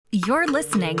You're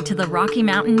listening to the Rocky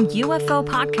Mountain UFO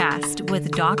Podcast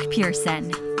with Doc Pearson.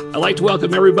 I'd like to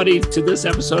welcome everybody to this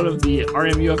episode of the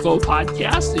RM UFO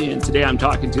Podcast, and today I'm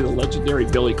talking to the legendary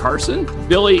Billy Carson.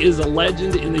 Billy is a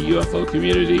legend in the UFO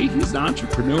community. He's an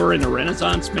entrepreneur and a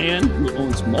Renaissance man who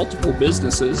owns multiple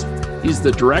businesses. He's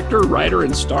the director, writer,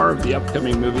 and star of the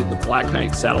upcoming movie, The Black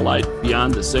Knight Satellite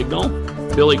Beyond the Signal.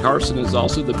 Billy Carson is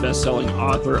also the best-selling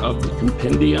author of the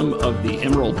Compendium of the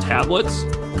Emerald Tablets.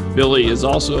 Billy is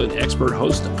also an expert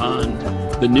host on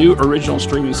the new original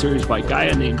streaming series by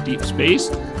Gaia named Deep Space.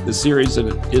 The series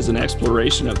is an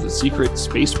exploration of the secret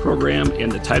space program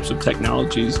and the types of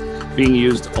technologies being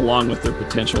used along with their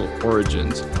potential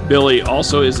origins. Billy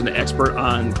also is an expert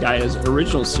on Gaia's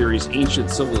original series, Ancient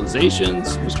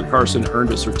Civilizations. Mr. Carson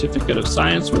earned a certificate of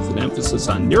science with an emphasis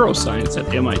on neuroscience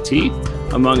at MIT,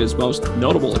 among his most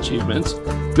notable achievements.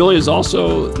 Billy is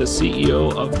also the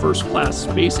CEO of First Class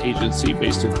Space Agency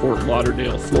based in Fort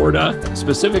Lauderdale, Florida.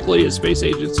 Specifically, his space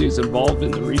agency is involved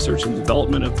in the research and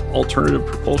development of alternative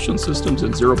propulsion systems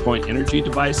and zero-point energy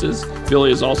devices.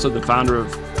 Billy is also the founder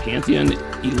of Pantheon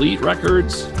Elite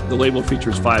Records. The label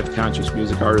features 5 conscious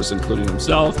music artists, including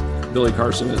himself. Billy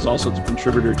Carson is also the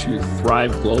contributor to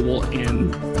Thrive Global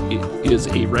and is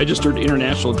a registered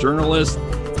international journalist.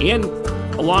 And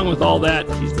along with all that,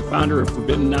 he's the founder of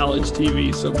Forbidden Knowledge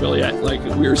TV. So Billy, like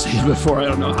we were saying before, I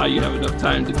don't know how you have enough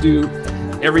time to do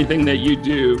everything that you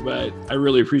do, but I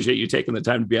really appreciate you taking the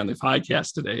time to be on the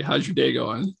podcast today. How's your day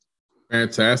going?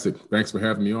 Fantastic. Thanks for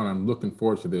having me on. I'm looking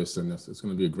forward to this, and it's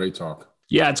going to be a great talk.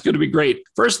 Yeah, it's going to be great.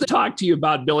 First to talk to you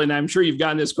about, Billy, and I'm sure you've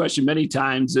gotten this question many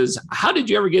times, is how did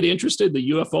you ever get interested in the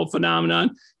UFO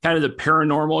phenomenon, kind of the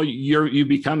paranormal? You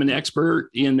become an expert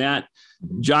in that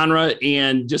genre,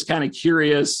 and just kind of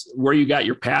curious where you got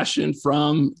your passion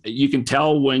from. You can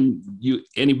tell when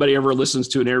anybody ever listens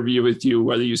to an interview with you,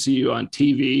 whether you see you on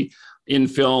TV, in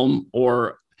film,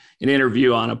 or an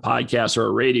interview on a podcast or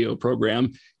a radio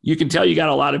program, you can tell you got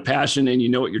a lot of passion and you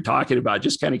know what you're talking about.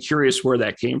 Just kind of curious where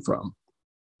that came from.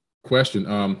 Question.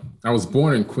 I was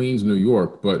born in Queens, New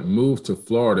York, but moved to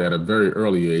Florida at a very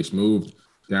early age, moved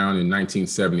down in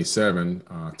 1977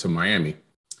 to Miami.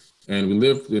 And we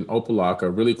lived in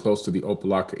Opa-locka, really close to the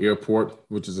Opa-locka Airport,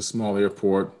 which is a small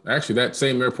airport. Actually, that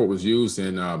same airport was used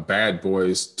in Bad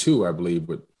Boys 2, I believe,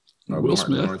 with Will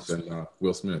Smith. Lawrence and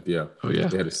Will Smith. Yeah. Oh, yeah.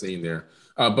 They had a scene there.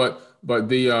 But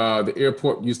the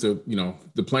airport used to,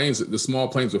 the small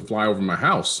planes would fly over my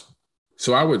house.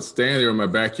 So I would stand there in my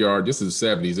backyard. This is the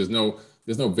 70s.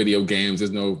 There's no video games. There's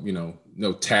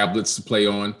no tablets to play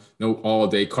on, no all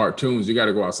day cartoons. You got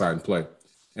to go outside and play.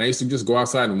 And I used to just go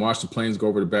outside and watch the planes go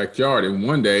over the backyard. And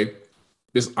one day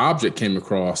this object came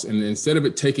across, and instead of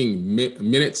it taking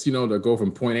minutes, to go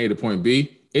from point A to point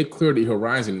B, it cleared the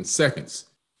horizon in seconds.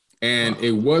 And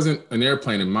It wasn't an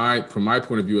airplane from my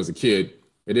point of view as a kid.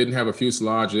 It didn't have a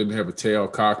fuselage. It didn't have a tail,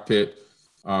 cockpit.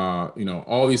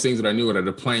 All these things that I knew that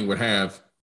a plane would have.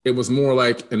 It was more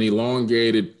like an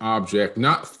elongated object,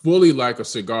 not fully like a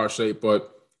cigar shape,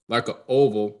 but like an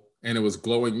oval, and it was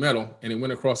glowing metal, and it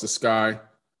went across the sky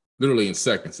literally in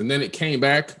seconds. And then it came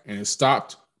back and it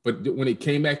stopped, but when it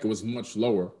came back, it was much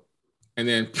lower, and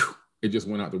then it just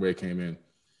went out the way it came in.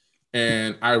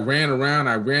 And I ran around,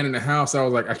 I ran in the house. I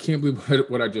was like, I can't believe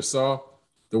what I just saw.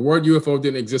 The word UFO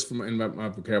didn't exist in my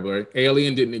vocabulary.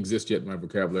 Alien didn't exist yet in my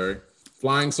vocabulary.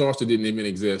 Flying saucer didn't even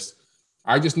exist.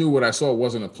 I just knew what I saw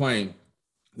wasn't a plane.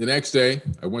 The next day,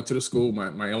 I went to the school,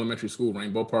 my elementary school,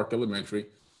 Rainbow Park Elementary,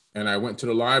 and I went to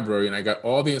the library and I got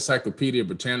all the Encyclopedia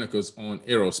Britannicas on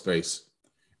aerospace.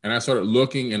 And I started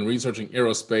looking and researching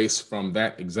aerospace from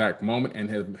that exact moment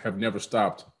and have never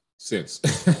stopped since.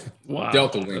 Wow.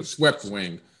 Delta wing, swept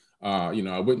wing. I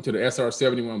went into the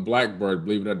SR-71 Blackbird,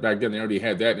 believe it or not, back then they already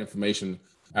had that information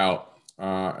out.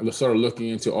 I started looking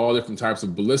into all different types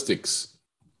of ballistics,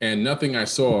 and nothing I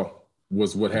saw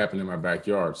was what happened in my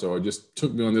backyard. So it just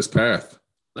took me on this path.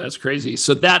 That's crazy.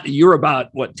 So you're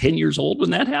about 10 years old when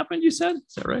that happened, you said?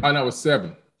 Is that right? I know, it was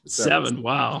 7. 7.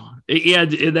 Wow.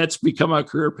 And that's become a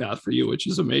career path for you, which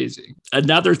is amazing.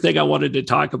 Another thing I wanted to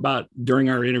talk about during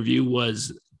our interview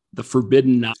was the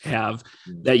Forbidden have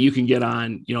that you can get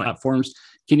on, platforms.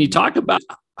 Can you talk about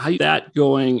how that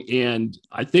going? And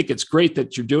I think it's great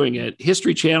that you're doing it.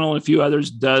 History Channel and a few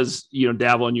others does,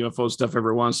 dabble in UFO stuff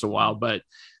every once in a while, but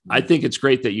I think it's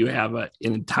great that you have an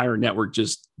entire network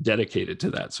just dedicated to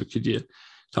that. So could you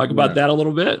talk about that a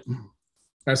little bit?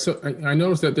 I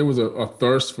noticed that there was a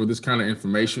thirst for this kind of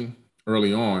information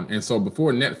early on. And so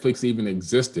before Netflix even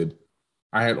existed,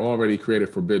 I had already created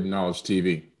Forbidden Knowledge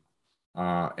TV.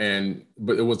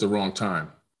 But it was the wrong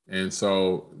time. And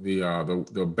so the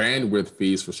bandwidth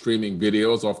fees for streaming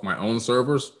videos off my own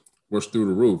servers was through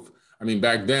the roof. I mean,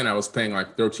 back then I was paying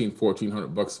like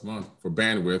 $1,400 a month for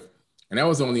bandwidth. And that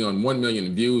was only on 1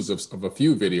 million views of a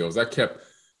few videos. I kept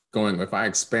going, if I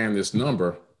expand this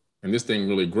number and this thing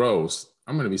really grows,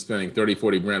 I'm going to be spending 30,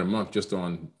 40 grand a month just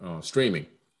on streaming.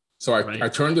 So I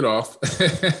turned it off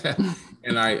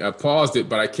and I paused it,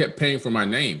 but I kept paying for my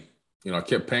name. I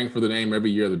kept paying for the name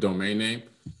every year, the domain name.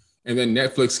 And then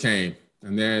Netflix came,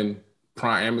 and then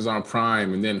Amazon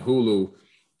Prime, and then Hulu.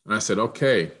 And I said,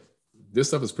 okay, this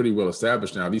stuff is pretty well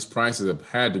established now. These prices have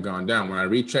had to gone down. When I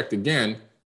rechecked again,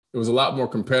 it was a lot more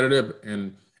competitive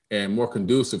and more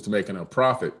conducive to making a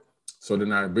profit. So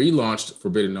then I relaunched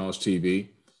Forbidden Knowledge TV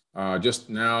just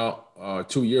now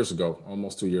 2 years ago,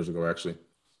 almost 2 years ago, actually.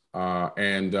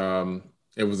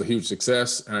 It was a huge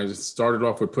success. And I just started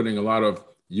off with putting a lot of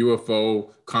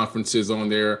UFO conferences on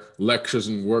there, lectures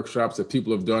and workshops that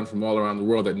people have done from all around the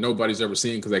world that nobody's ever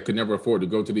seen because they could never afford to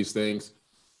go to these things.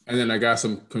 And then I got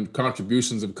some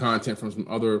contributions of content from some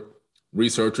other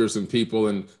researchers and people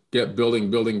and get building.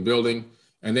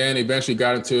 And then eventually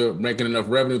got into making enough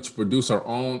revenue to produce our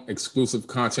own exclusive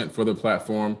content for the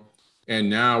platform. And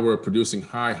now we're producing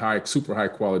super high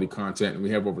quality content. And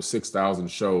we have over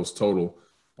 6,000 shows total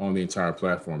on the entire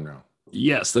platform now.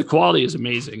 Yes, the quality is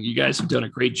amazing. You guys have done a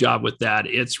great job with that.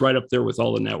 It's right up there with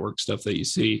all the network stuff that you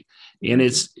see. And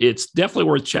it's definitely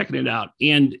worth checking it out.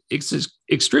 And it's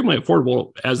extremely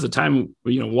affordable as the time,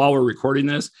 while we're recording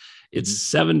this, it's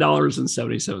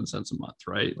 $7.77 a month,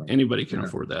 right? Anybody can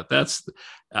afford that.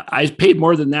 I paid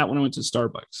more than that when I went to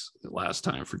Starbucks the last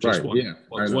time for just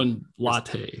one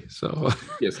latte. So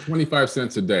yes, 25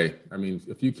 cents a day. I mean,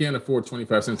 if you can't afford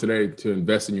 25 cents a day to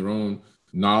invest in your own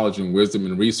knowledge and wisdom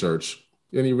and research,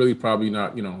 then you really probably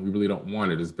not, you really don't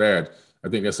want it. It's bad. I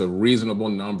think that's a reasonable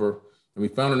number. And we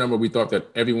found a number we thought that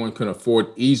everyone could afford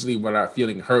easily without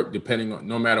feeling hurt, depending on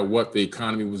no matter what the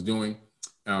economy was doing,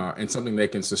 and something they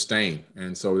can sustain.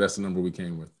 And so that's the number we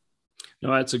came with.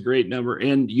 No, that's a great number.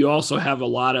 And you also have a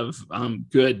lot of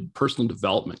good personal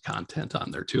development content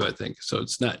on there too, I think. So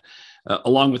it's not,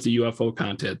 along with the UFO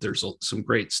content, there's some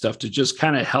great stuff to just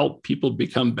kind of help people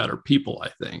become better people, I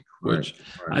think, which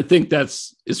I think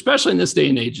that's, especially in this day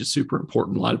and age, is super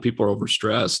important. A lot of people are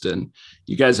overstressed, and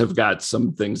you guys have got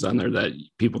some things on there that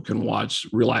people can watch,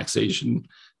 relaxation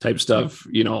type stuff,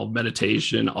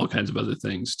 meditation, all kinds of other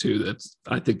things too.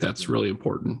 I think that's really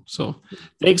important. So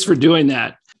thanks for doing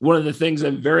that. One of the things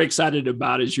I'm very excited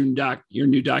about is your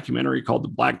new documentary called The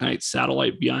Black Knight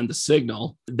Satellite Beyond the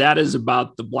Signal. That is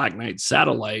about the Black Knight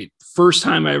satellite. First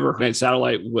time I ever heard Knight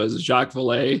satellite was Jacques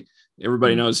Vallée.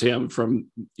 Everybody knows him from,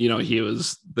 he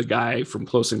was the guy from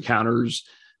Close Encounters,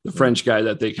 the French guy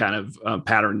that they kind of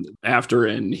patterned after.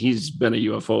 And he's been a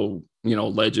UFO,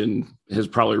 legend, has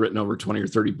probably written over 20 or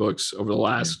 30 books over the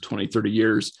last 20, 30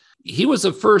 years. He was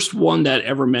the first one that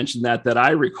ever mentioned that I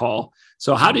recall.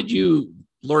 So how did you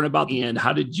learn about the end?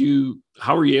 How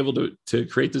were you able to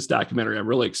create this documentary? I'm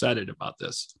really excited about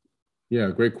this. Yeah,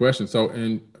 great question. So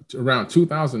in around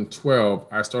 2012,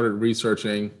 I started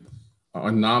researching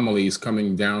anomalies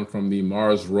coming down from the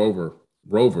Mars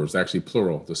rovers, actually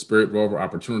plural, the Spirit rover,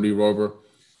 Opportunity rover.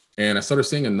 And I started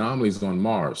seeing anomalies on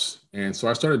Mars. And so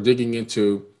I started digging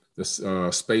into the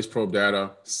space probe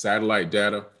data, satellite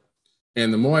data.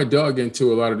 And the more I dug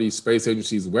into a lot of these space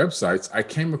agencies' websites, I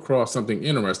came across something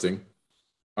interesting.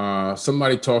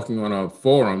 Somebody talking on a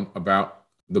forum about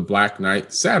the Black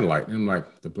Knight satellite. And I'm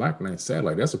like, the Black Knight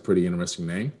satellite, that's a pretty interesting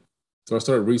name. So I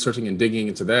started researching and digging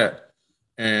into that.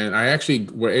 And I actually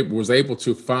was able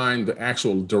to find the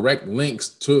actual direct links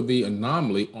to the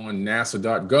anomaly on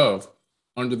nasa.gov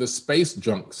under the space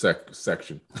junk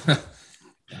section.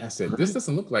 I said, this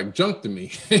doesn't look like junk to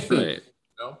me. Right.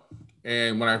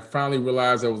 And when I finally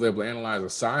realized I was able to analyze the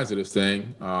size of this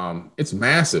thing, it's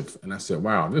massive. And I said,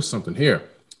 wow, there's something here.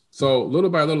 So little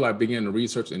by little, I began to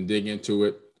research and dig into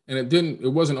it. And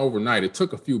it wasn't overnight. It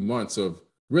took a few months of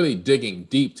really digging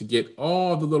deep to get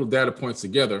all the little data points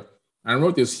together. I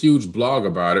wrote this huge blog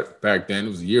about it back then. It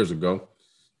was years ago.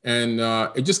 And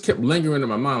it just kept lingering in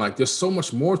my mind. Like, there's so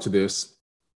much more to this.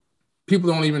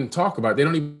 People don't even talk about it. They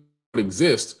don't even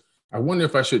exist. I wonder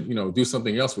if I should, do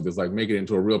something else with this, like make it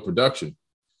into a real production.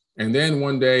 And then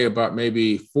one day, about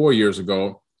maybe 4 years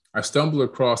ago, I stumbled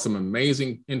across some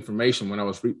amazing information when I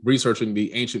was researching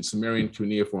the ancient Sumerian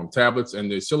cuneiform tablets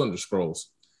and the cylinder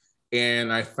scrolls.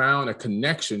 And I found a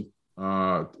connection,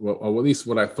 or at least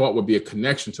what I thought would be a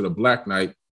connection to the Black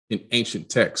Knight in ancient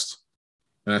texts.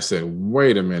 And I said,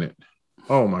 wait a minute.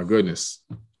 Oh, my goodness.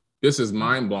 This is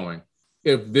mind-blowing.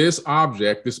 If this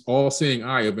object, this all-seeing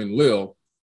eye of Enlil,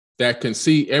 that can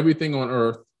see everything on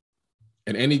Earth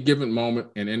at any given moment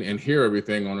and hear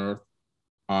everything on Earth,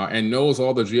 and knows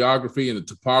all the geography and the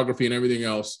topography and everything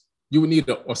else, you would need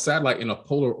a satellite in a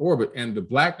polar orbit, and the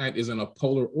Black Knight is in a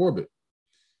polar orbit.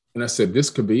 And I said, this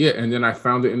could be it. And then I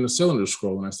found it in the cylinder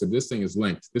scroll, and I said, this thing is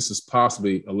linked. This is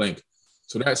possibly a link.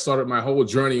 So that started my whole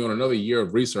journey on another year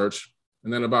of research.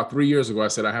 And then about 3 years ago, I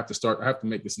said, I have to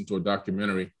make this into a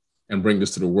documentary and bring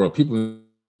this to the world. People need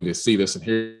to see this and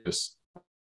hear this.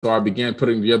 So I began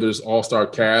putting together this all-star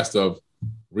cast of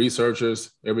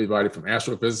researchers, everybody from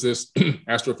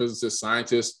astrophysicists,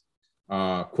 scientists,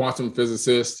 quantum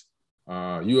physicists,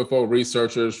 UFO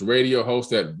researchers, radio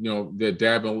hosts that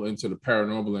dabble into the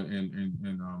paranormal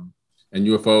and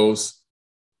UFOs,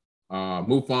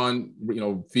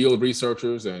 MUFON, field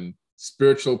researchers and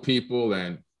spiritual people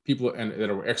and people that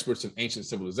are experts in ancient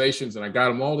civilizations, and I got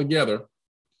them all together.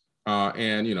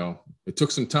 And it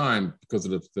took some time because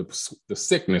of the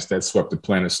sickness that swept the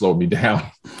planet slowed me down,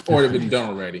 or it had been done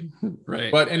already.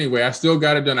 Right. But anyway, I still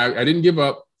got it done. I didn't give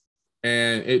up.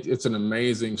 And it's an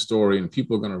amazing story, and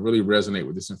people are going to really resonate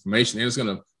with this information, and it's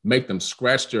going to make them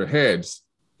scratch their heads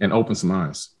and open some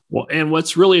eyes. Well, and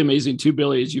what's really amazing too,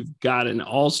 Billy, is you've got an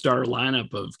all-star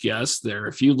lineup of guests there.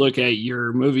 If you look at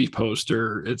your movie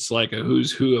poster, it's like a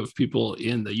who's who of people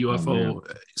in the UFO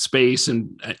space,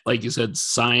 and like you said,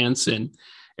 science and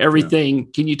everything. Yeah.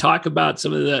 Can you talk about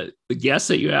some of the guests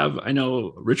that you have? I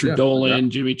know Richard Dolan,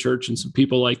 Jimmy Church, and some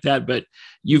people like that, but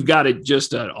you've got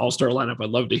just an all-star lineup. I'd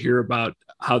love to hear about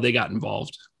how they got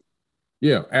involved.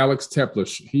 Yeah, Alex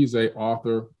Teplish, he's an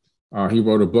author. He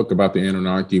wrote a book about the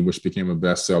Anunnaki, which became a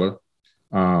bestseller.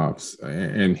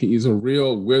 And he's a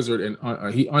real wizard,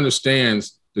 and he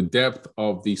understands the depth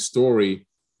of the story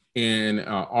in an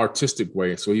artistic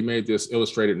way. So he made this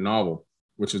illustrated novel,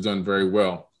 which is done very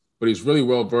well. But he's really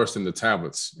well versed in the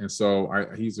tablets. And so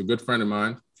he's a good friend of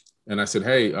mine. And I said,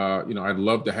 hey, I'd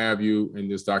love to have you in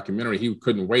this documentary. He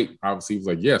couldn't wait. Obviously, he was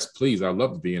like, yes, please, I'd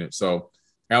love to be in it. So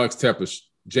Alex Teplish,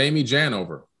 Jamie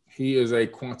Janover, he is a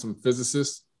quantum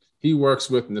physicist. He works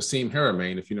with Nassim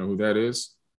Haramein, if you know who that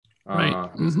is. Right.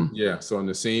 Yeah. So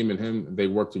Nassim and him, they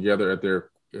work together at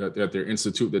their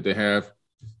institute that they have.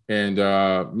 And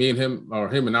him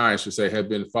and I should say, had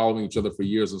been following each other for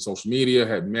years on social media,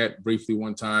 had met briefly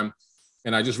one time.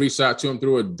 And I just reached out to him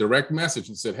through a direct message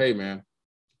and said, hey, man,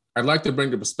 I'd like to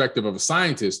bring the perspective of a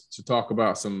scientist to talk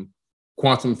about some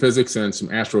quantum physics and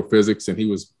some astrophysics. And he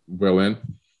was well in.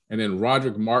 And then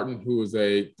Roderick Martin, who is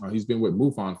he's been with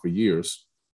MUFON for years.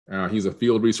 He's a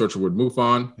field researcher with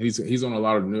MUFON. He's on a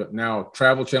lot of now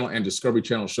Travel Channel and Discovery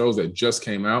Channel shows that just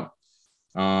came out.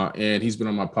 And he's been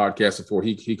on my podcast before.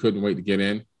 He couldn't wait to get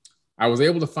in. I was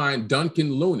able to find Duncan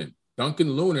Lunan. Duncan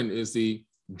Lunan is the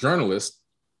journalist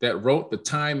that wrote the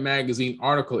Time magazine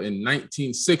article in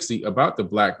 1960 about the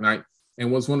Black Knight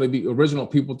and was one of the original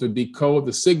people to decode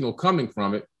the signal coming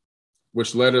from it,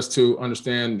 which led us to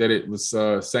understand that it was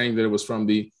saying that it was from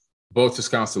the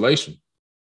Boötes constellation.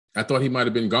 I thought he might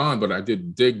have been gone, but I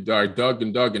dug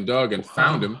and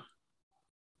found him.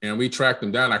 And we tracked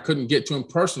him down. I couldn't get to him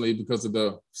personally because of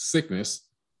the sickness,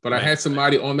 but I had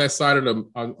somebody on that side of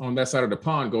the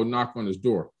pond go knock on his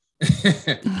door.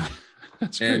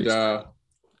 And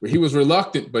he was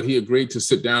reluctant, but he agreed to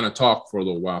sit down and talk for a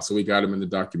little while. So we got him in the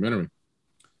documentary,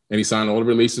 and he signed all the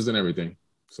releases and everything.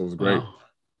 So it was great. Wow.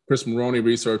 Chris Maroney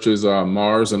researches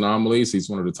Mars anomalies. He's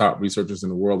one of the top researchers in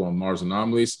the world on Mars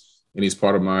anomalies. And he's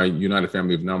part of my United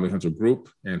Family of Anomaly Hunter group.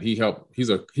 And he's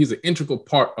an integral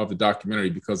part of the documentary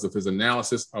because of his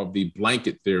analysis of the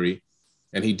blanket theory.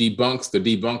 And he debunks the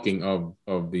debunking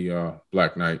of the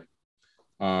Black Knight.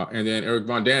 And then Eric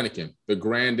Von Daniken, the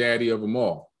granddaddy of them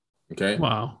all. Okay.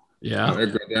 Wow. Yeah.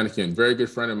 Eric Von Daniken, very good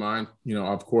friend of mine.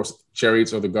 Of course,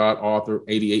 Chariots of the God author,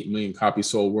 88 million copies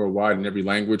sold worldwide in every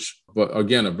language. But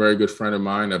again, a very good friend of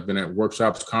mine. I've been at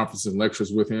workshops, conferences, and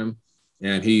lectures with him.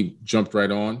 And he jumped right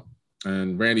on.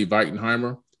 And Randy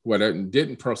Weitenheimer, who I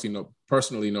didn't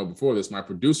personally know before this, my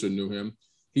producer knew him.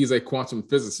 He's a quantum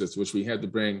physicist, which we had to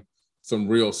bring some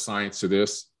real science to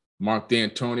this. Mark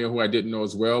D'Antonio, who I didn't know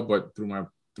as well, but through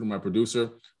my producer,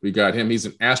 we got him. He's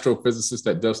an astrophysicist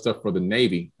that does stuff for the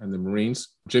Navy and the Marines.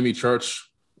 Jimmy Church,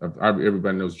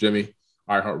 everybody knows Jimmy,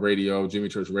 iHeartRadio,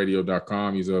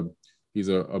 JimmyChurchRadio.com. He's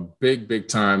a big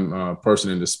time person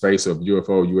in the space of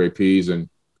UFO, UAPs, and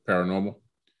paranormal.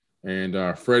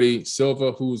 And Freddie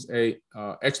Silva, who's a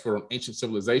expert on ancient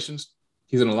civilizations.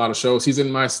 He's in a lot of shows. He's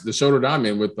in the show that I'm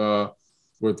in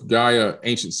with Gaia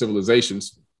Ancient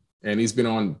Civilizations, and he's been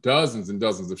on dozens and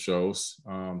dozens of shows.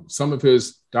 Some of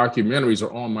his documentaries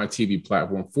are on my TV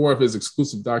platform. 4 of his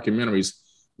exclusive documentaries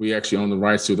we actually own the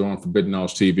rights to. They're on Forbidden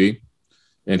Knowledge TV,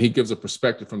 and he gives a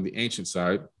perspective from the ancient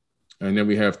side. And then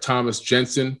we have Thomas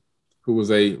Jensen, who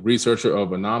was a researcher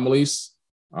of anomalies.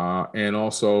 and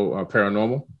also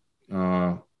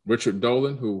paranormal. Richard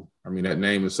Dolan, who, I mean, that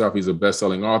name itself, he's a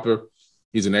best-selling author.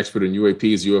 He's an expert in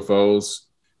UAPs, UFOs,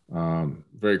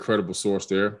 very credible source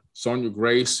there. Sonia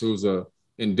Grace, who's a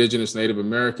indigenous Native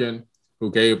American,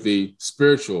 who gave the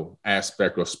spiritual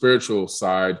aspect or spiritual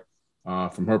side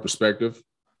from her perspective.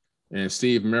 And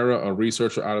Steve Mera, a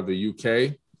researcher out of the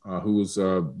UK, who's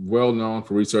well known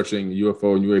for researching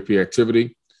UFO and UAP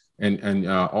activity and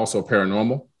also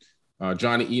paranormal.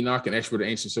 Johnny Enoch, an expert in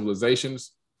ancient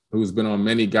civilizations, who's been on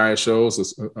many Gaia shows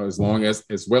as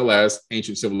well as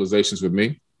Ancient Civilizations with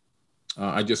me.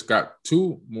 I just got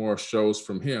 2 more shows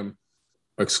from him,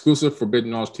 exclusive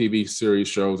Forbidden Knowledge TV series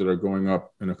shows that are going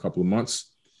up in a couple of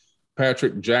months.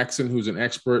 Patrick Jackson, who's an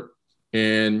expert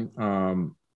in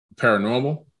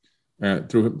paranormal, and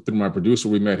through my producer,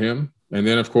 we met him. And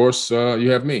then, of course,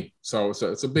 you have me. So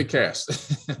it's a big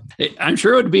cast. I'm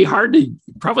sure it would be hard to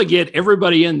probably get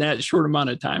everybody in that short amount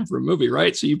of time for a movie,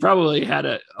 right? So you probably had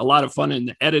a lot of fun in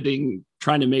the editing,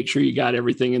 trying to make sure you got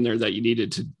everything in there that you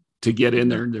needed to get in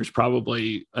there. And there's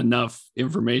probably enough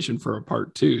information for a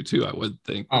part 2, too, I would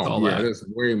think. There's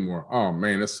way more. Oh,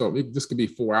 man, this could be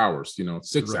 4 hours,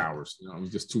 6 hours.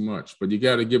 It's just too much. But you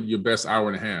got to give your best hour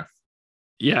and a half.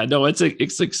 Yeah, no, it's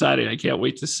exciting. I can't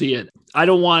wait to see it. I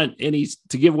don't want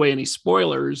to give away any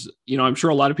spoilers. I'm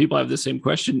sure a lot of people have the same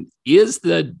question. Is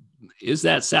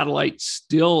that satellite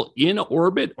still in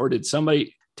orbit, or did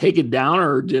somebody take it down,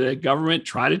 or did a government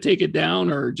try to take it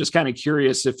down, or just kind of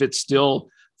curious if it's still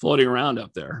floating around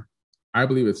up there? I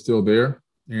believe it's still there.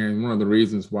 And one of the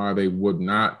reasons why they would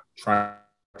not try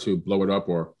to blow it up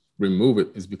or remove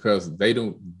it is because they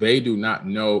do not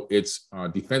know its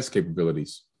defense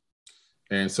capabilities.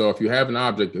 And so if you have an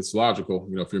object, it's logical,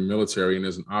 if you're military and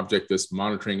there's an object that's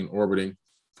monitoring and orbiting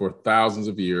for thousands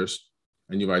of years,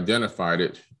 and you've identified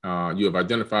it, you have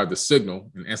identified the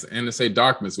signal and NSA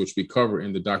documents, which we cover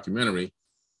in the documentary,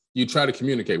 you try to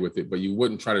communicate with it, but you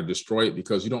wouldn't try to destroy it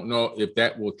because you don't know if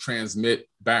that will transmit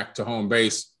back to home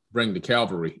base, bring the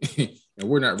cavalry. And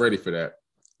we're not ready for that.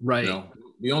 Right.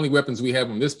 The only weapons we have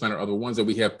on this planet are the ones that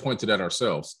we have pointed at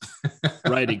ourselves.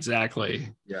 Right, exactly.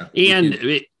 Yeah.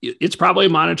 And it's probably a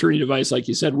monitoring device. Like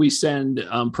you said, we send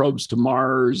probes to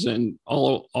Mars and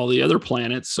all the other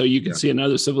planets. So you can see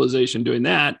another civilization doing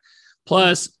that.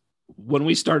 Plus, when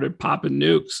we started popping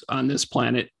nukes on this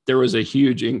planet, there was a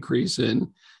huge increase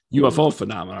in UFO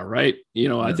phenomena, right?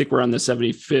 I think we're on the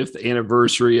 75th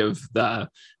anniversary of the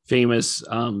famous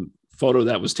photo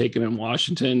that was taken in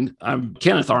Washington. I'm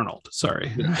Kenneth Arnold.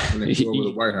 Sorry. Yeah, when they flew over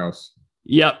the White House.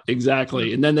 Yep,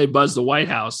 exactly. And then they buzzed the White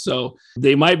House. So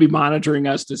they might be monitoring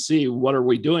us to see what are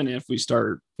we doing if we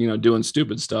start, doing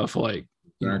stupid stuff like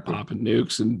popping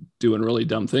nukes and doing really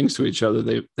dumb things to each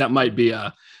other. That might be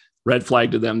a red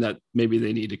flag to them that maybe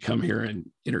they need to come here and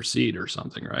intercede or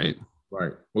something, right?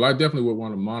 Right. Well, I definitely would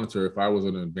want to monitor if I was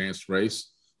an advanced race.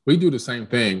 We do the same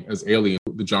thing as alien,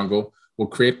 the jungle. We'll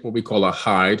create what we call a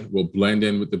hide. We'll blend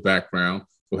in with the background.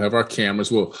 We'll have our cameras.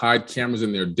 We'll hide cameras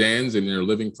in their dens, in their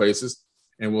living places,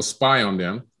 and we'll spy on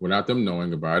them without them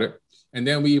knowing about it. And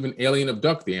then we even alien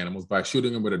abduct the animals by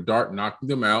shooting them with a dart, knocking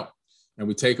them out, and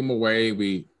we take them away.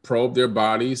 We probe their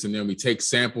bodies, and then we take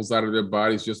samples out of their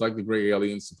bodies, just like the gray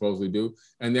aliens supposedly do.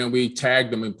 And then we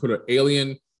tag them and put an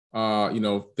alien,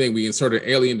 thing. We insert an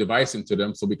alien device into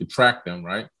them so we could track them,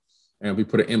 right? And we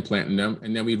put an implant in them,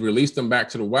 and then we release them back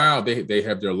to the wild. They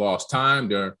have their lost time.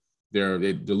 They're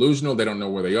delusional. They don't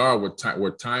know where they are.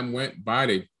 Where time went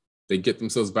by. They get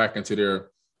themselves back into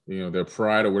their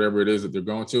pride or whatever it is that they're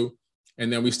going to,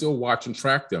 and then we still watch and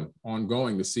track them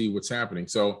ongoing to see what's happening.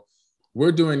 So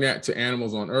we're doing that to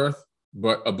animals on Earth,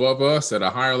 but above us at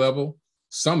a higher level,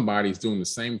 somebody's doing the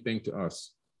same thing to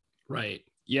us. Right.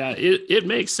 Yeah, it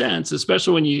makes sense,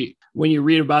 especially when you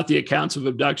read about the accounts of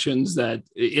abductions, that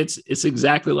it's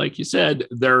exactly like you said.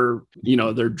 They're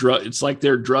it's like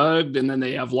they're drugged, and then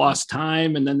they have lost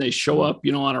time, and then they show up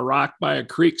on a rock by a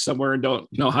creek somewhere and don't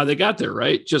know how they got there,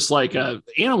 right? Just like a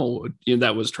animal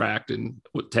that was tracked and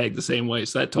tagged the same way.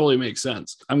 So that totally makes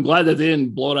sense. I'm glad that they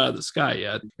didn't blow it out of the sky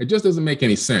yet. It just doesn't make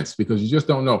any sense because you just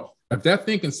don't know if that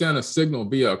thing can send a signal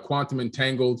via a quantum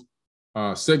entangled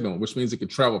signal, which means it can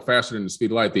travel faster than the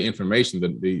speed of light. The information,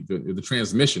 the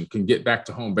transmission can get back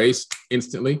to home base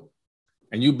instantly,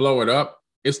 and you blow it up,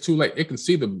 it's too late. It can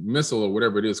see the missile or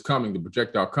whatever it is coming, the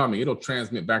projectile coming. It'll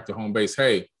transmit back to home base.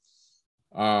 Hey,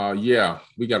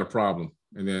 we got a problem.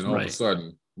 And then all of a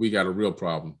sudden we got a real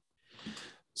problem.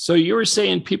 So you were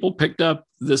saying people picked up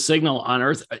the signal on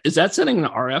Earth. Is that sending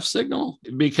an RF signal?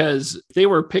 Because they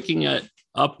were picking it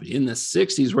up in the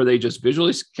 60s. Were they just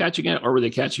visually catching it, or were they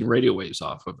catching radio waves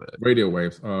off of it? Radio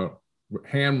waves.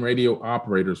 ham radio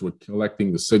operators were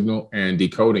collecting the signal and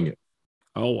decoding it.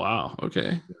 Oh, wow.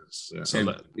 Okay. Yeah.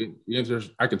 So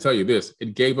I can tell you this,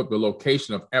 it gave up the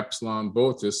location of Epsilon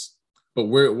Boötis, but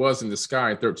where it was in the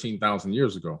sky 13,000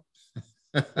 years ago.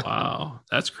 wow,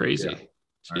 that's crazy.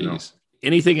 Yeah, I know.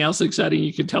 Anything else exciting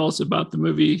you can tell us about the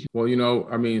movie? Well,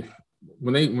 I mean,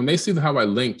 when they see how I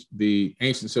linked the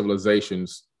ancient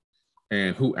civilizations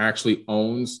and who actually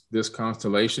owns this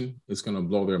constellation, it's going to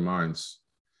blow their minds.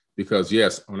 Because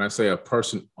yes, when I say a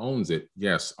person owns it,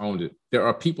 yes, owned it. There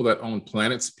are people that own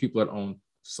planets, people that own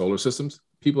solar systems,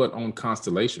 people that own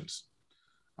constellations.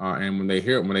 And when they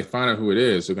find out who it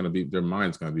is, their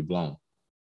mind's going to be blown.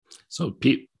 So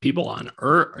people on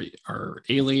Earth are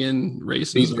alien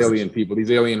races?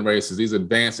 These alien races, these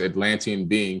advanced Atlantean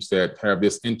beings that have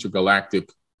this intergalactic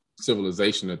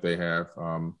civilization that they have.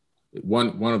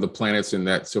 One of the planets in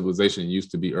that civilization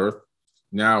used to be Earth.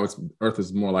 Now Earth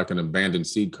is more like an abandoned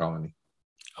seed colony.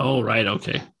 Oh, right.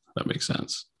 Okay. That makes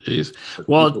sense. Jeez.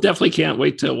 Well, definitely can't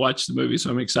wait to watch the movie. So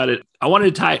I'm excited. I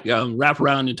wanted to wrap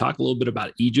around and talk a little bit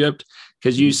about Egypt,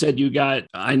 because you said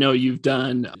I know you've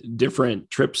done different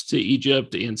trips to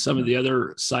Egypt and some of the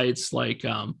other sites. Like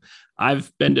I've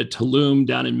been to Tulum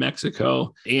down in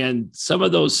Mexico, and some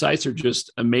of those sites are just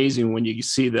amazing when you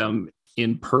see them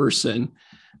in person.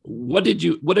 What have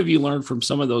you learned from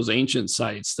some of those ancient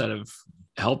sites that have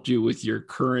helped you with your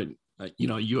current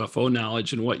UFO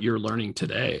knowledge and what you're learning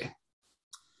today?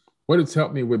 What it's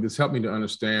helped me with is helped me to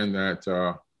understand that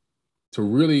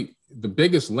the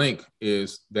biggest link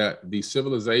is that the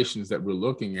civilizations that we're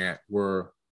looking at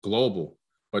were global,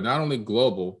 but not only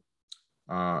global.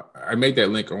 I made that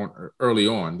link early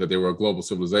on that they were a global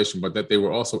civilization, but that they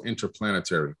were also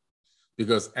interplanetary.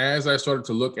 Because as I started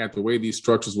to look at the way these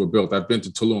structures were built, I've been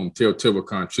to Tulum,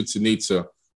 Teotihuacan, Chichen Itza,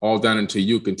 all down into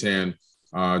Yucatan,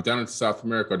 down into South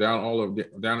America,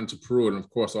 down into Peru, and of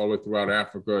course, all the way throughout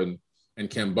Africa and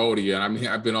Cambodia. And I mean,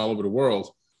 I've been all over the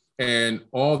world. And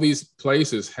all these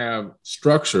places have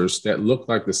structures that look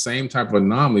like the same type of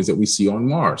anomalies that we see on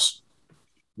Mars.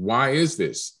 Why is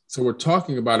this? So we're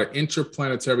talking about an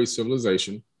interplanetary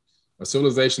civilization, a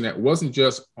civilization that wasn't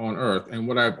just on Earth. And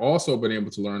what I've also been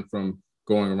able to learn from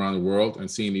going around the world and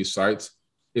seeing these sites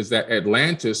is that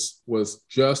Atlantis was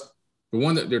just the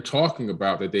one that they're talking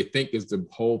about, that they think is the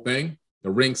whole thing,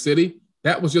 the ring city.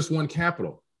 That was just one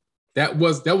capital. That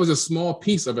was a small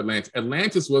piece of Atlantis.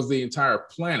 Atlantis was the entire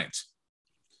planet.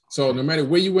 So no matter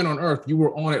where you went on Earth, you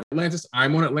were on Atlantis.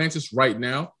 I'm on Atlantis right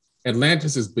now.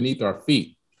 Atlantis is beneath our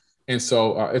feet. And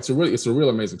so it's a real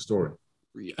amazing story.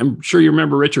 I'm sure you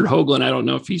remember Richard Hoagland. I don't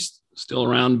know if he's still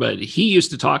around, but he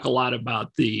used to talk a lot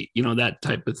about that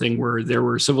type of thing where there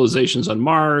were civilizations on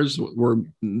Mars, where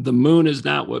the moon is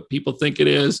not what people think it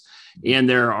is. And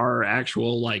there are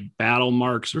actual like battle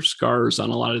marks or scars on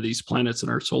a lot of these planets in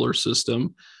our solar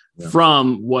system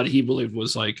from what he believed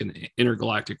was like an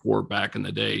intergalactic war back in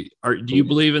the day. Do you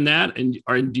believe in that?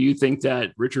 And do you think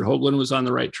that Richard Hoagland was on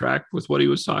the right track with what he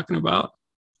was talking about?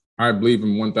 I believe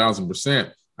in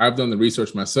 1,000%. I've done the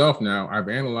research myself now. I've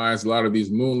analyzed a lot of these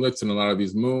moonlets and a lot of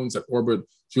these moons that orbit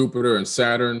Jupiter and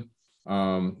Saturn.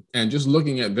 And just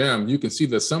looking at them, you can see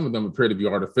that some of them appear to be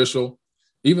artificial.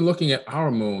 Even looking at our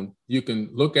moon, you can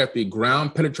look at the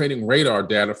ground penetrating radar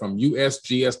data from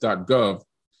usgs.gov,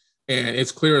 and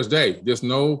it's clear as day. There's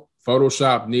no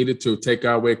Photoshop needed to take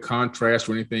away contrast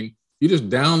or anything. You just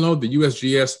download the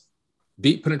USGS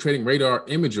deep penetrating radar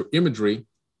imagery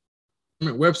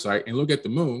website and look at the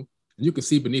moon. You can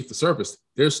see beneath the surface,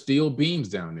 there's steel beams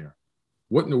down there.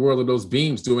 What in the world are those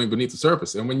beams doing beneath the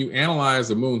surface? And when you analyze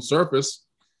the moon's surface,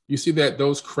 you see that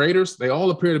those craters, they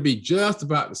all appear to be just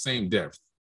about the same depth.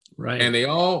 Right. And a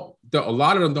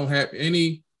lot of them don't have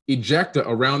any ejector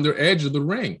around their edge of the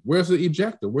ring. Where's the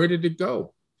ejector? Where did it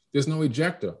go? There's no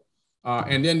ejector.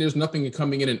 And then there's nothing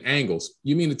coming in angles.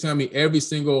 You mean to tell me every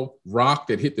single rock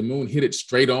that hit the moon hit it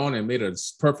straight on and made a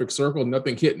perfect circle,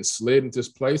 nothing hit and slid into its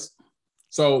place?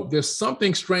 So there's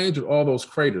something strange with all those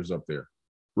craters up there.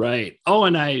 Right. Oh,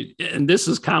 and this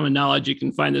is common knowledge. You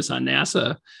can find this on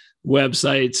NASA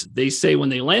websites. They say when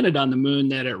they landed on the moon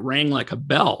that it rang like a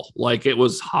bell, like it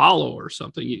was hollow or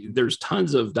something. There's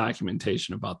tons of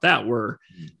documentation about that, where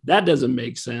that doesn't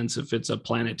make sense if it's a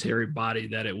planetary body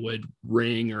that it would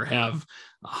ring or have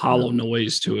a hollow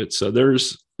noise to it. So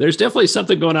there's definitely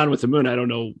something going on with the moon. I don't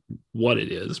know what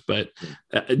it is, but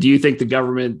do you think the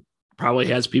government probably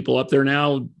has people up there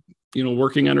now,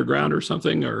 working underground or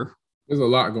something? Or there's a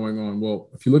lot going on. Well,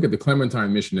 if you look at the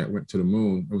Clementine mission that went to the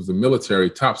moon, it was a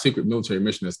top secret military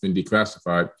mission that's been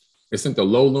declassified. They sent a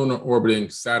low lunar orbiting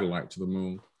satellite to the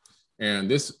moon. And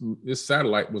this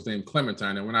satellite was named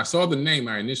Clementine. And when I saw the name,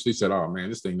 I initially said, oh man,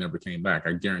 this thing never came back.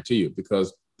 I guarantee you,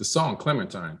 because the song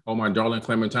Clementine, oh my darling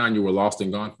Clementine, you were lost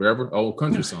and gone forever, old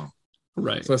country song.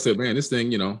 Right. So I said, man, this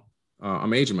thing,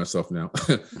 I'm aging myself now.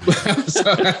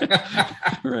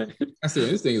 Right. I said,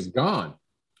 this thing is gone.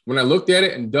 When I looked at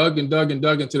it and dug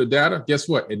into the data, guess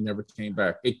what? It never came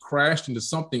back. It crashed into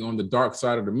something on the dark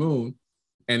side of the moon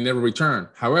and never returned.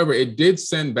 However, it did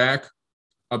send back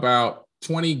about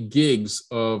 20 gigs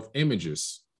of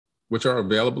images, which are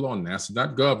available on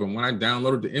nasa.gov. And when I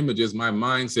downloaded the images, my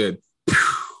mind said,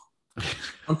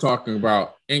 I'm talking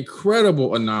about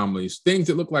incredible anomalies, things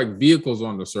that look like vehicles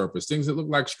on the surface, things that look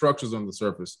like structures on the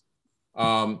surface.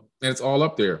 And it's all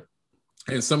up there.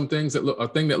 And some things a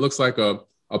thing that looks like a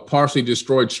partially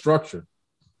destroyed structure.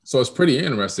 So it's pretty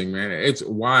interesting, man. It's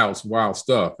wild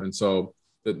stuff. And so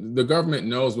the government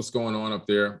knows what's going on up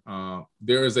there.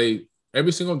 There is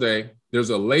every single day, there's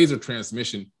a laser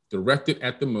transmission directed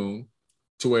at the moon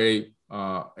to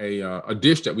a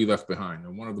dish that we left behind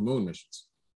on one of the moon missions.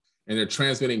 And they're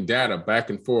transmitting data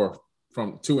back and forth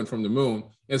to and from the moon.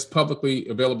 It's publicly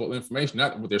available information,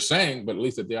 not what they're saying, but at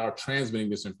least that they are transmitting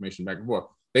this information back and forth.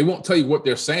 They won't tell you what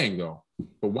they're saying, though.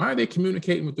 But why are they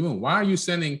communicating with the moon? Why are you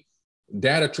sending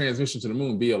data transmission to the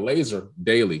moon via laser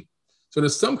daily? So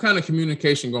there's some kind of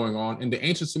communication going on. In the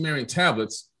ancient Sumerian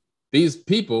tablets, these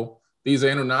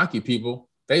Anunnaki people,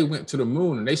 they went to the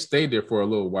moon and they stayed there for a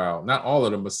little while. Not all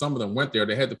of them, but some of them went there.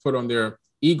 They had to put on their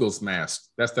eagle's mask.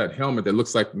 That's that helmet that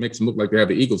makes them look like they have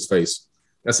an eagle's face.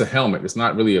 That's a helmet. It's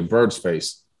not really a bird's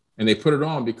face. And they put it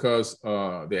on because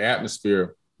the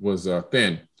atmosphere was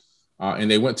thin. And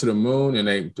they went to the moon and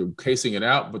they were casing it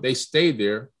out, but they stayed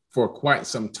there for quite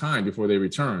some time before they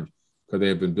returned because they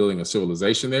had been building a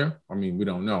civilization there. I mean, we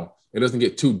don't know. It doesn't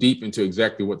get too deep into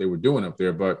exactly what they were doing up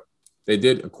there, but they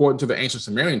did, according to the ancient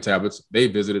Sumerian tablets, they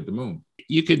visited the moon.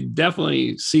 You could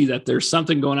definitely see that there's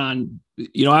something going on.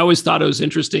 I always thought it was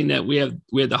interesting that we had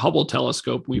the Hubble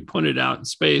telescope. We put it out in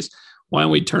space. Why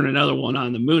don't we turn another one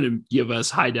on the moon and give us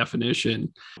high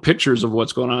definition pictures of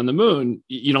what's going on the moon?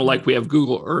 Like we have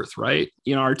Google Earth, right?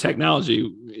 Our technology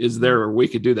is there. We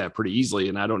could do that pretty easily.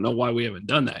 And I don't know why we haven't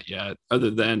done that yet, other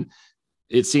than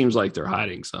it seems like they're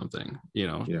hiding something,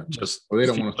 just they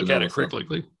don't want to look at it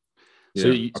critically.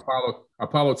 Yeah. So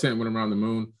Apollo 10 went around the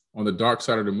moon on the dark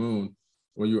side of the moon.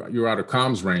 Well, you're out of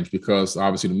comms range because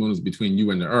obviously the moon is between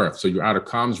you and the Earth. So you're out of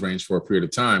comms range for a period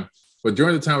of time. But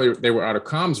during the time they were out of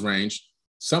comms range,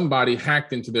 somebody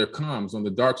hacked into their comms on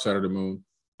the dark side of the moon,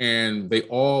 and they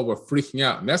all were freaking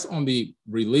out. And that's on the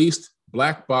released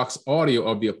black box audio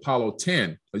of the Apollo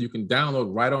 10 that you can download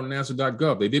right on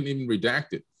NASA.gov. They didn't even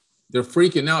redact it. They're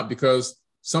freaking out because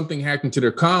something hacked into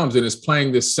their comms and is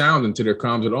playing this sound into their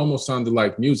comms. It almost sounded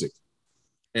like music.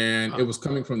 And it was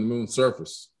coming from the moon's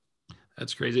surface.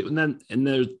 That's crazy. And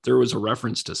there was a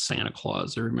reference to Santa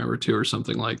Claus, I remember too, or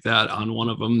something like that on one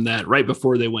of them, that right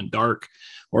before they went dark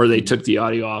or they took the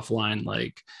audio offline,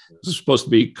 like this is supposed to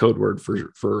be code word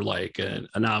for like an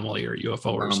anomaly or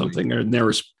UFO or something. And there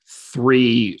was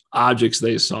 3 objects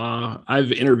they saw.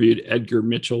 I've interviewed Edgar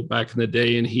Mitchell back in the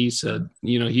day, and he said,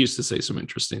 he used to say some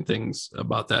interesting things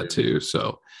about that too.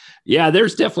 So yeah,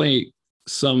 there's definitely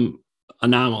some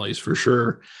anomalies for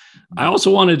sure. I also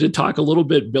wanted to talk a little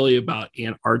bit, Billy, about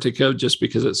Antarctica, just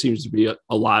because it seems to be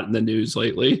a lot in the news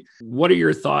lately. What are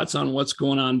your thoughts on what's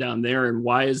going on down there? And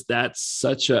why is that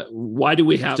why do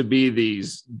we have to be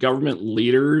these government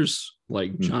leaders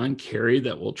like John Kerry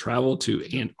that will travel to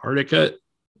Antarctica?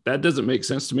 That doesn't make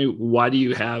sense to me. Why do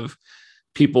you have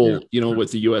people,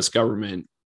 with the US government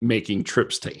making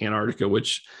trips to Antarctica,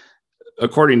 which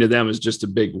according to them is just a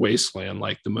big wasteland,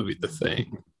 like the movie The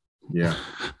Thing? Yeah.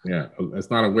 It's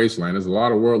not a wasteland. There's a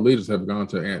lot of world leaders have gone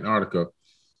to Antarctica.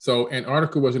 So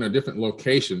Antarctica was in a different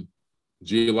location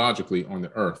geologically on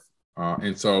the Earth.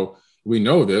 And so we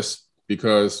know this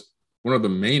because one of the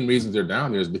main reasons they're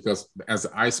down there is because as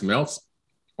the ice melts,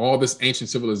 all this ancient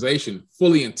civilization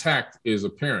fully intact is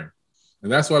appearing.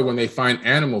 And that's why when they find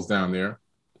animals down there,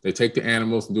 they take the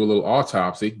animals and do a little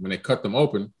autopsy. When they cut them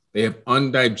open, they have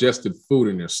undigested food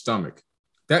in their stomach.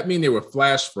 That means they were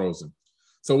flash frozen.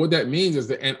 So what that means is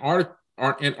that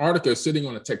Antarctica is sitting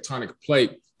on a tectonic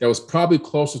plate that was probably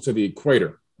closer to the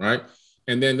equator, right?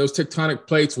 And then those tectonic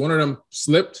plates, one of them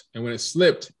slipped. And when it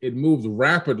slipped, it moved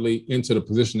rapidly into the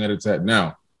position that it's at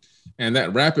now. And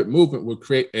that rapid movement would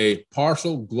create a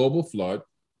partial global flood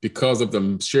because of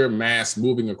the sheer mass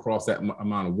moving across that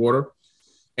amount of water.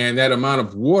 And that amount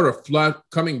of water flood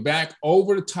coming back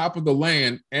over the top of the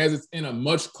land as it's in a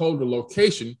much colder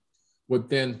location would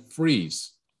then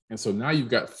freeze. And so now you've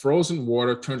got frozen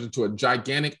water turns into a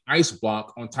gigantic ice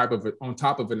block on top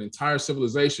of an entire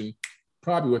civilization,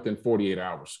 probably within 48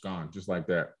 hours, gone, just like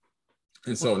that.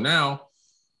 And so now,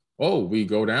 we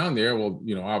go down there. Well,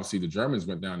 obviously the Germans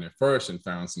went down there first and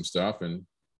found some stuff and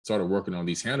started working on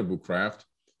these Hannibal craft.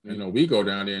 We go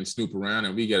down there and snoop around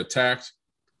and we get attacked.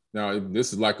 Now,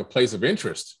 this is like a place of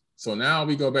interest. So now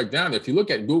we go back down there. If you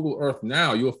look at Google Earth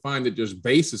now, you'll find that there's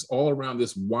bases all around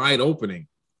this wide opening,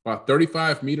 about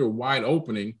 35-meter wide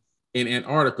opening in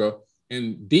Antarctica.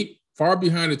 And deep, far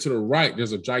behind it to the right,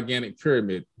 there's a gigantic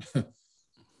pyramid.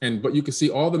 But you can see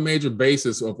all the major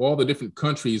bases of all the different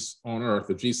countries on Earth.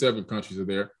 The G7 countries are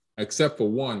there, except for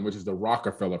one, which is the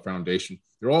Rockefeller Foundation.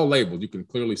 They're all labeled. You can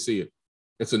clearly see it.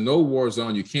 It's a no-war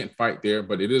zone. You can't fight there,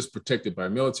 but it is protected by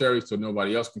military, so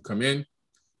nobody else can come in.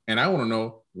 And I want to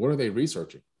know, what are they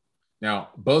researching? Now,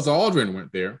 Buzz Aldrin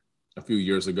went there a few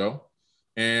years ago,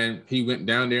 and he went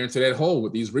down there into that hole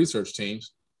with these research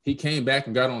teams. He came back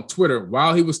and got on Twitter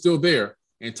while he was still there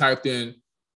and typed in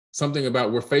something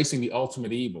about we're facing the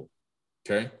ultimate evil,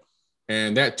 okay?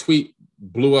 And that tweet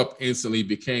blew up instantly,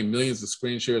 became millions of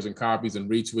screen shares and copies and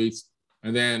retweets.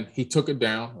 And then he took it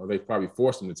down, or they probably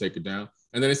forced him to take it down.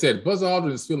 And then they said, Buzz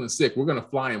Aldrin is feeling sick. We're going to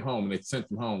fly him home. And they sent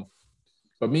him home.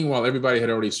 But meanwhile, everybody had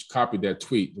already copied that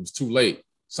tweet. It was too late.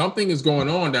 Something is going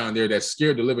on down there that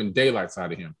scared the living daylights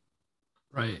out of him.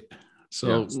 Right.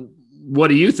 So what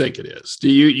do you think it is? Do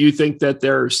you think that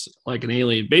there's like an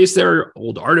alien base there,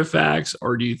 old artifacts,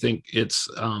 or do you think it's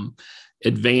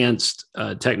advanced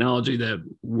technology that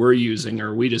we're using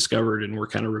or we discovered and we're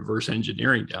kind of reverse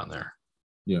engineering down there?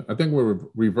 Yeah, I think we're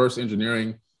reverse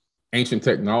engineering ancient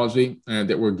technology and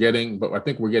that we're getting, but I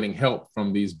think we're getting help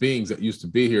from these beings that used to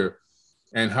be here.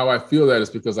 And how I feel that is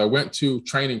because I went to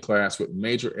training class with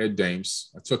Major Ed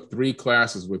Dames. I took 3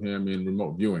 classes with him in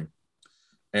remote viewing.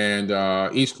 And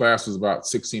each class was about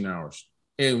 16 hours.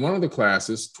 In one of the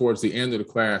classes, towards the end of the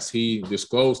class, he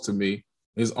disclosed to me,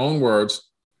 his own words,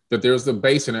 that there's a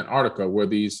base in Antarctica where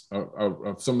these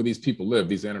some of these people live,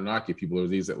 these Anunnaki people or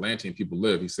these Atlantean people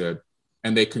live, he said,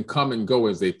 and they can come and go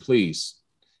as they please.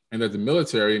 And that the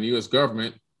military and the U.S.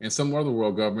 government and some other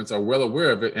world governments are well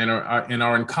aware of it and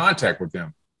are in contact with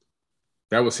them.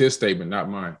 That was his statement, not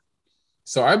mine.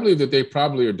 So I believe that they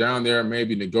probably are down there,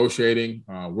 maybe negotiating,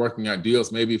 working out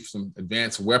deals, maybe some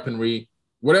advanced weaponry,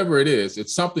 whatever it is.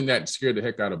 It's something that scared the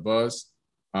heck out of Buzz,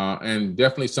 and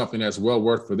definitely something that's well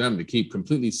worth for them to keep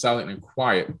completely silent and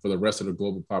quiet for the rest of the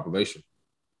global population.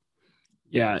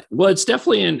 Yeah, well, it's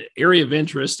definitely an area of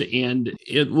interest, and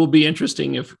it will be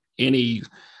interesting if any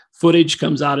footage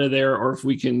comes out of there, or if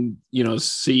we can,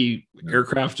 see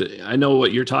aircraft. I know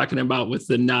what you're talking about with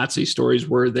the Nazi stories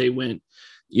where they went,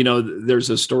 there's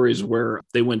a stories where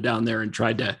they went down there and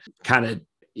tried to kind of,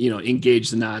 engage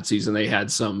the Nazis, and they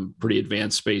had some pretty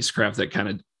advanced spacecraft that kind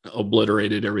of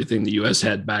obliterated everything the U.S.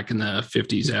 had back in the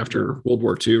 50s after World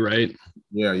War II, right?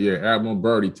 Yeah. Admiral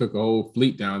Byrd, he took a whole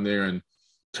fleet down there and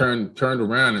turned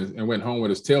around and went home with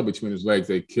his tail between his legs.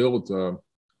 They killed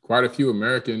quite a few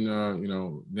American,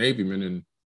 Navymen,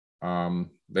 and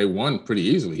they won pretty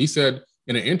easily. He said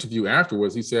in an interview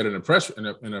afterwards, he said in a press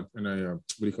release, not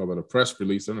a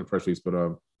press release, but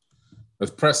a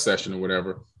press session or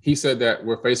whatever. He said that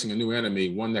we're facing a new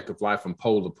enemy, one that could fly from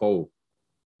pole to pole.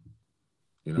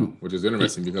 Which is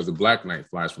interesting because the Black Knight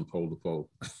flies from pole to pole.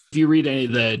 If you read any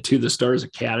of the To the Stars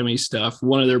Academy stuff,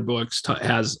 one of their books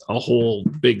has a whole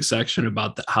big section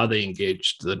about how they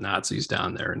engaged the Nazis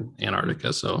down there in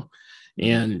Antarctica. So,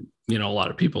 and, a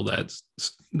lot of people that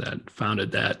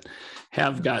founded that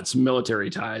have got some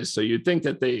military ties. So you'd think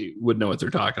that they would know what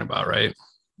they're talking about, right?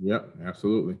 Yep,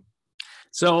 absolutely.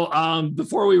 So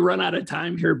before we run out of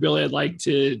time here, Billy, I'd like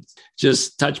to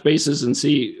just touch bases and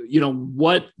see,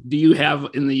 what do you have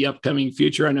in the upcoming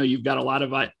future? I know you've got a lot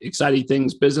of exciting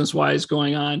things business-wise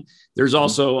going on. There's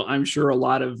also, I'm sure, a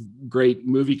lot of great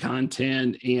movie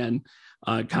content and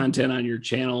content on your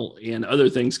channel and other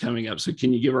things coming up. So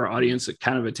can you give our audience a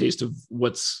kind of a taste of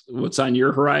what's on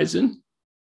your horizon?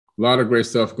 A lot of great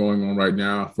stuff going on right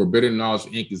now. Forbidden Knowledge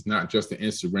Inc. is not just an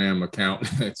Instagram account.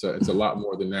 It's a lot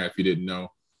more than that if you didn't know.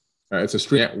 It's a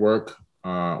street network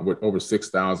with over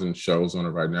 6,000 shows on it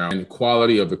right now. And the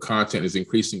quality of the content is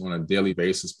increasing on a daily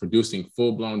basis, producing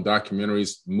full-blown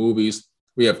documentaries, movies.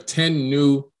 We have 10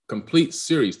 new complete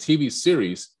series, TV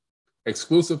series,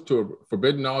 exclusive to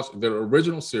Forbidden Knowledge. Their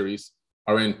original series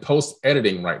are in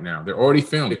post-editing right now. They're already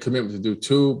filmed. A commitment to do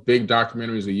 2 big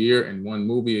documentaries a year and 1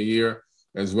 movie a year,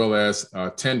 as well as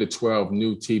 10 to 12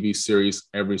 new TV series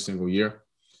every single year.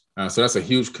 So that's a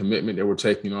huge commitment that we're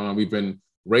taking on. We've been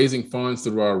raising funds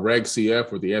through our Reg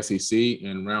CF with the SEC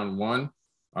in round 1.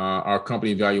 Our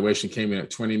company valuation came in at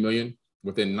 20 million.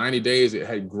 Within 90 days, it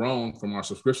had grown from our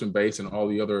subscription base and all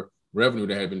the other revenue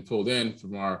that had been pulled in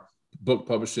from our book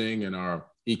publishing and our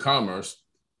e-commerce.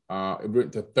 It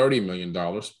went to $30 million,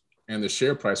 and the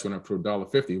share price went up to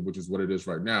 $1.50, which is what it is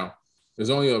right now. There's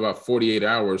only about 48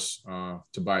 hours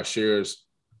to buy shares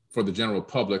for the general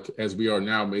public, as we are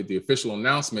now made the official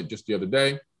announcement just the other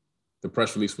day. The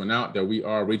press release went out that we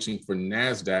are reaching for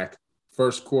NASDAQ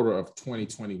first quarter of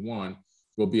 2021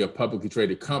 will be a publicly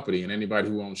traded company, and anybody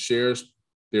who owns shares,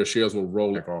 their shares will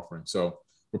roll like offering. So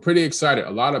we're pretty excited.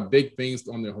 A lot of big things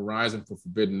on the horizon for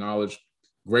Forbidden Knowledge.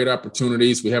 Great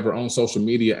opportunities. We have our own social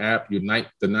media app, Unite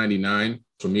the 99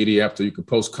 social media app, so you can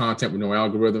post content with no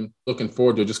algorithm. Looking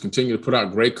forward to just continue to put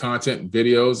out great content,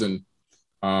 videos, and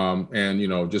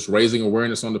just raising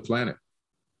awareness on the planet.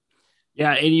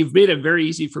 Yeah, and you've made it very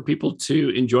easy for people to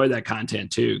enjoy that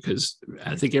content too, because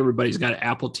I think everybody's got an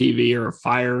Apple TV or a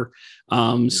Fire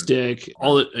Stick,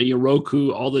 all the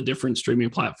Roku, all the different streaming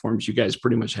platforms. You guys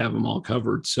pretty much have them all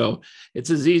covered. So it's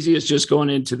as easy as just going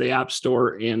into the App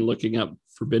Store and looking up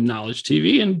Forbidden Knowledge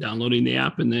TV and downloading the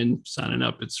app and then signing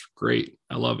up. It's great.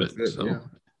 I love it. It's really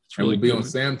good. We'll be on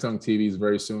Samsung TVs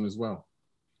very soon as well.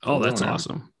 Oh, that's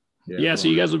awesome. Yeah, so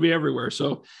you guys will be everywhere.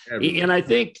 So, and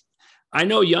I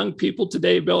know young people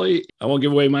today, Billy, I won't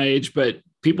give away my age, but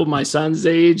people my son's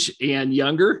age and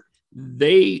younger,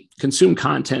 they consume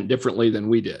content differently than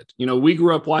we did. We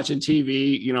grew up watching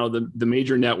TV, the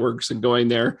major networks and going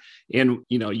there, and,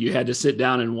 you had to sit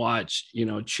down and watch,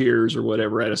 Cheers or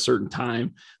whatever at a certain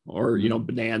time, or,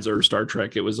 Bonanza or Star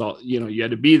Trek. It was all, you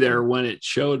had to be there when it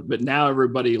showed, but now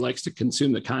everybody likes to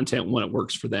consume the content when it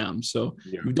works for them. So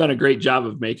you've done a great job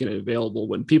of making it available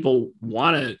when people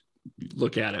want to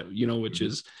look at it, which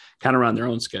is kind of on their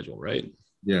own schedule, right?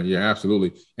 Yeah, absolutely.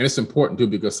 And it's important too,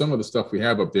 because some of the stuff we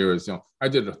have up there is, I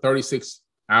did a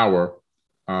 36-hour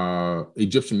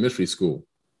Egyptian mystery school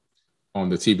on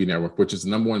the TV network, which is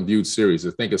the #1 viewed series. I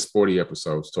think it's 40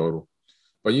 episodes total,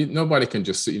 but nobody can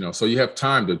just, so you have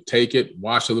time to take it,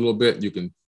 watch a little bit. You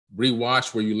can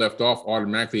rewatch where you left off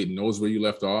automatically. It knows where you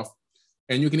left off.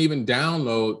 And you can even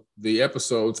download the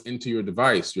episodes into your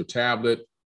device, your tablet,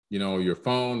 your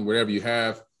phone, whatever you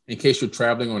have, in case you're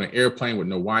traveling on an airplane with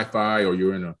no Wi-Fi, or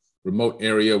you're in a remote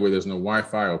area where there's no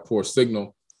Wi-Fi or poor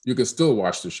signal, you can still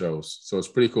watch the shows. So it's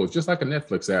pretty cool. It's just like a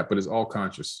Netflix app, but it's all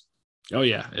conscious. Oh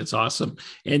yeah, it's awesome.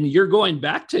 And you're going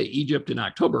back to Egypt in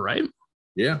October, right?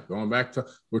 Yeah,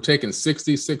 we're taking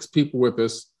 66 people with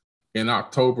us in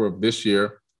October of this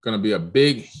year. Going to be a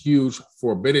big, huge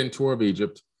forbidden tour of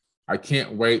Egypt. I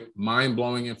can't wait.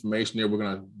 Mind-blowing information there. We're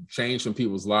going to change some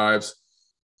people's lives,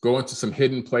 go into some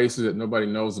hidden places that nobody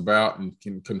knows about and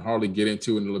can hardly get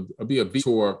into. And it'll be a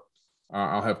tour.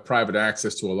 I'll have private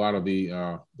access to a lot of the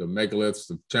megaliths,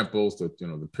 the temples,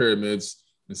 the pyramids,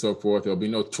 and so forth. There'll be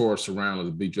no tourists around.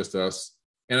 It'll be just us.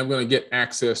 And I'm going to get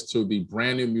access to the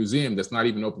brand new museum that's not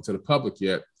even open to the public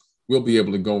yet. We'll be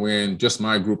able to go in, just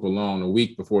my group alone, a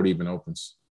week before it even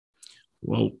opens.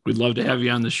 Well, we'd love to have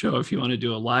you on the show if you want to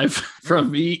do a live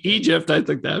from Egypt. I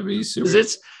think that'd be super.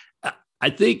 I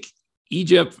think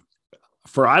Egypt,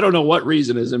 for I don't know what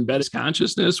reason, is embedded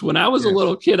consciousness. When I was a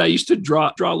little kid, I used to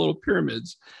draw little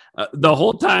pyramids the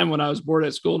whole time when I was bored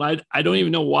at school. And I don't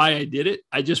even know why I did it.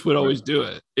 I just would always do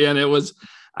it. And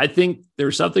I think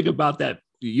there's something about that.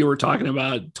 You were talking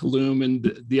about Tulum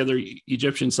and the other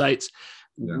Egyptian sites.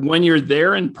 Yeah. When you're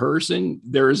there in person,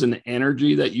 there is an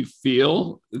energy that you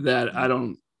feel that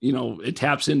it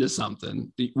taps into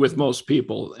something with most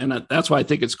people. And that's why I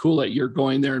think it's cool that you're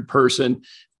going there in person.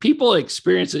 People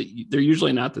experience it. They're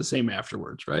usually not the same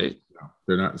afterwards, right? No,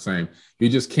 they're not the same. You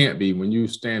just can't be when you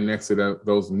stand next to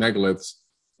those megaliths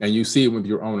and you see it with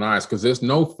your own eyes, because there's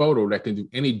no photo that can do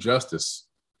any justice.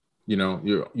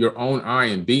 Your own eye,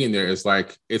 and being there is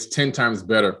like, it's 10 times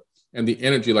better. And the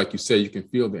energy, like you said, you can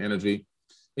feel the energy.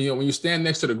 And, when you stand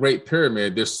next to the Great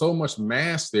Pyramid, there's so much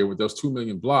mass there with those 2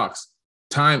 million blocks.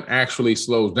 Time actually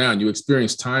slows down. You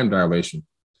experience time dilation.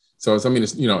 So it's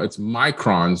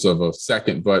microns of a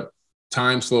second, but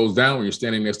time slows down when you're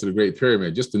standing next to the Great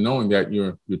Pyramid. Just knowing that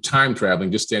you're time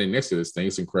traveling, just standing next to this thing,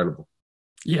 it's incredible.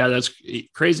 Yeah, that's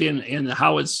crazy. And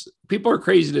how people are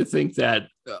crazy to think that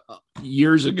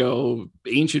years ago,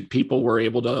 ancient people were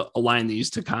able to align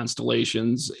these to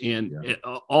constellations and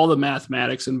all the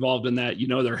mathematics involved in that.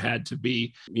 There had to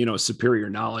be,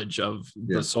 superior knowledge of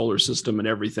the solar system and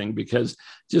everything, because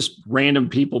just random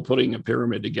people putting a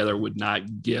pyramid together would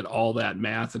not get all that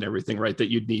math and everything right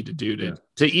that you'd need to do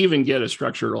to even get a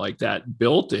structure like that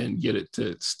built and get it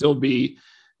to still be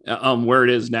where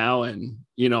it is now. And,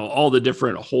 all the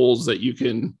different holes that you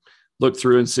can look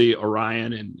through and see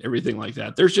Orion and everything like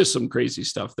that. There's just some crazy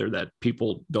stuff there that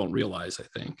people don't realize,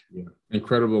 I think. Yeah.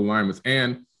 Incredible alignments.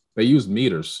 And they use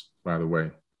meters, by the way.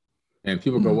 And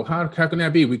people go, well, how can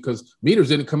that be? Because meters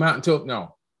didn't come out until,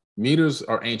 no, meters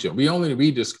are ancient. We only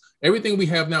everything we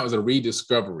have now is a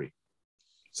rediscovery.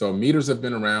 So meters have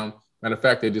been around. Matter of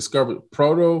fact, they discovered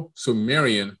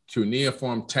Proto-Sumerian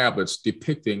cuneiform tablets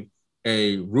depicting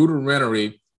a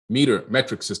rudimentary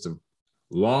metric system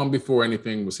long before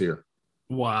anything was here.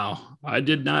 Wow. I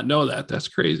did not know that. That's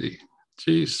crazy.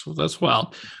 Jeez, well, that's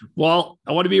wild. Well,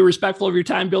 I want to be respectful of your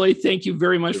time, Billy. Thank you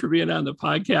very much for being on the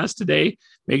podcast today.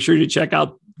 Make sure to check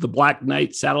out the Black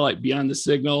Knight satellite Beyond the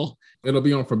Signal. It'll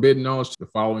be on Forbidden Knowledge the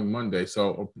following Monday.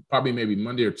 So probably maybe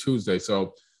Monday or Tuesday.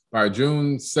 So by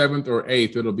June 7th or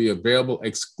 8th, it'll be available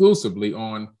exclusively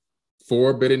on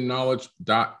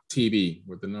forbiddenknowledge.tv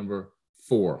with the number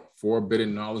 4,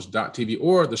 forbiddenknowledge.tv,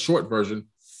 or the short version,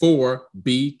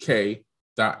 4bk.tv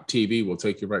will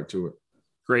take you right to it.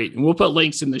 Great. And we'll put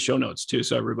links in the show notes too,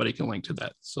 so everybody can link to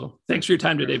that. So thanks for your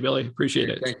time today, Billy. Appreciate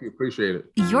it. Thank you. Appreciate it.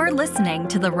 You're listening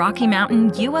to the Rocky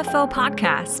Mountain UFO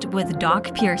Podcast with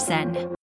Doc Pearson.